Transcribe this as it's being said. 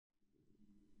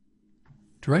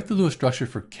To write the Lewis structure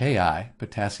for Ki,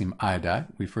 potassium iodide,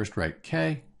 we first write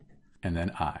K and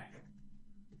then I.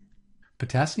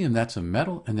 Potassium, that's a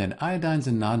metal, and then iodine's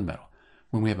a nonmetal.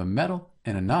 When we have a metal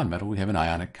and a nonmetal, we have an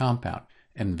ionic compound,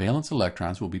 and valence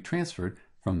electrons will be transferred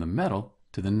from the metal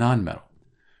to the nonmetal.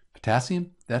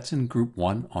 Potassium, that's in group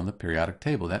 1 on the periodic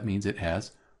table. That means it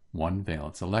has 1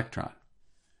 valence electron.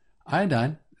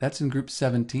 Iodine, that's in group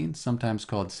 17, sometimes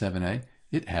called 7A.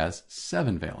 It has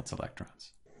 7 valence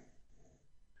electrons.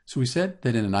 So we said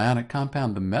that in an ionic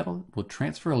compound, the metal will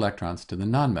transfer electrons to the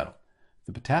nonmetal.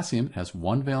 The potassium has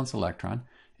 1 valence electron,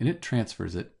 and it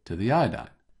transfers it to the iodine.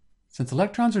 Since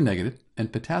electrons are negative,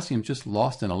 and potassium just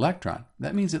lost an electron,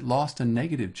 that means it lost a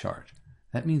negative charge.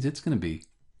 That means it's going to be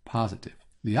positive.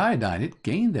 The iodine, it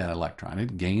gained that electron.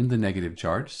 It gained the negative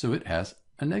charge, so it has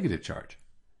a negative charge.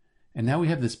 And now we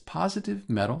have this positive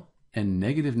metal and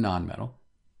negative nonmetal.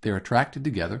 They're attracted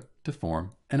together to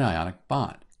form an ionic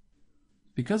bond.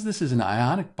 Because this is an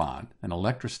ionic bond, an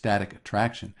electrostatic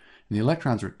attraction, and the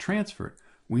electrons are transferred,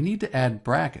 we need to add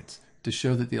brackets to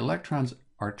show that the electrons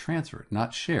are transferred,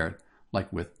 not shared,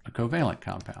 like with a covalent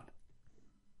compound.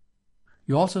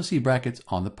 You also see brackets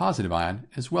on the positive ion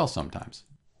as well sometimes.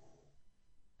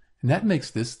 And that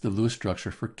makes this the Lewis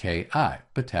structure for Ki,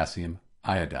 potassium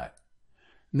iodide.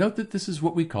 Note that this is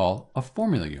what we call a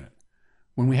formula unit.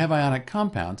 When we have ionic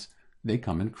compounds, they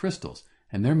come in crystals,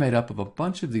 and they're made up of a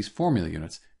bunch of these formula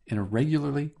units in a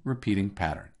regularly repeating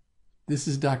pattern. This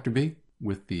is Dr. B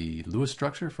with the Lewis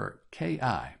structure for Ki,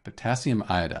 potassium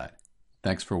iodide.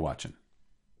 Thanks for watching.